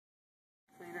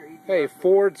Hey,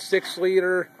 Ford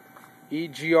 6-liter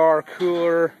EGR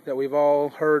cooler that we've all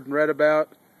heard and read about.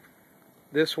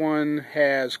 This one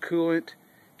has coolant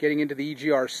getting into the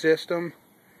EGR system.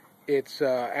 It's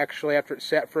actually, after it's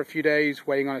sat for a few days,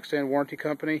 waiting on extended warranty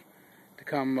company to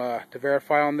come to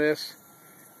verify on this.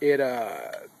 It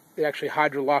actually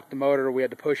hydro-locked the motor. We had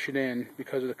to push it in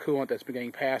because of the coolant that's been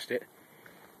getting past it.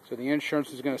 So the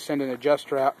insurance is going to send an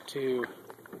adjuster out to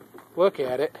look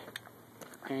at it,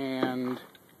 and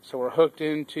so we're hooked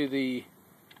into the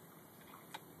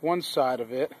one side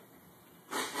of it,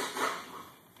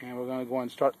 and we're going to go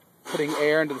and start putting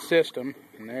air into the system,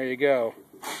 and there you go.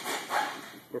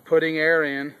 We're putting air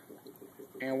in,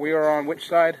 and we are on which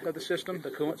side of the system?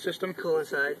 The coolant system? Coolant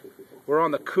side. We're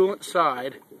on the coolant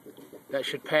side. That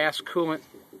should pass coolant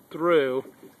through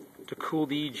to cool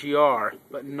the EGR,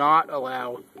 but not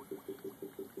allow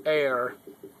air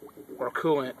or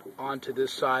coolant onto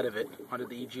this side of it, onto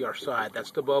the EGR side.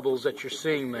 That's the bubbles that you're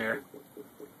seeing there.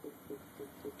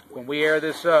 When we air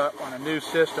this up on a new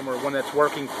system or one that's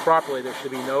working properly, there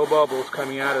should be no bubbles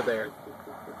coming out of there.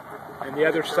 And the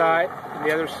other side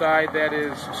that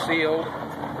is sealed,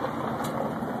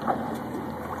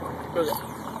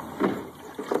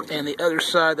 and the other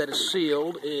side that is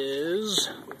sealed is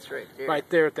right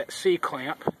there at that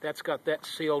C-clamp. That's got that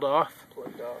sealed off.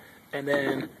 Plugged off. And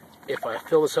then if I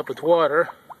fill this up with water,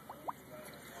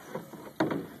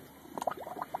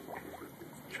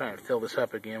 trying to fill this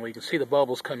up again, we can see the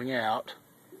bubbles coming out.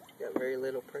 Got very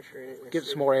little pressure in it. Give it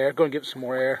some more air. Go and give it some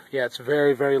more air. Yeah, it's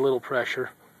very, very little pressure.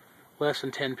 Less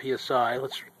than 10 psi.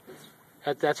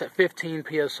 That's at 15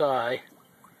 psi.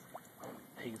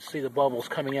 You can see the bubbles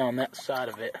coming out on that side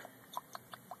of it.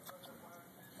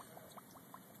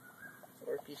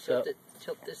 Or if you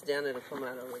tilt this down, it'll come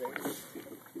out over there.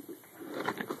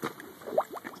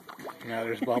 Now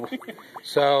there's bubbles.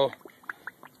 So,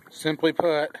 simply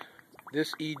put,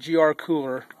 this EGR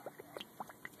cooler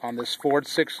on this Ford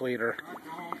 6-liter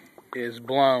is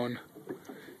blown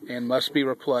and must be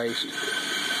replaced.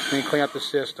 And clean out the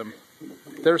system.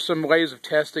 There's some ways of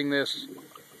testing this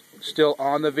still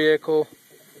on the vehicle,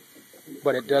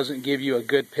 but it doesn't give you a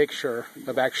good picture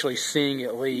of actually seeing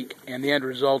it leak, and the end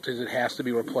result is it has to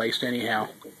be replaced anyhow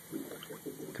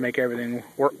to make everything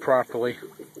work properly.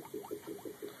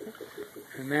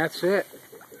 And that's it.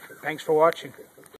 Thanks for watching.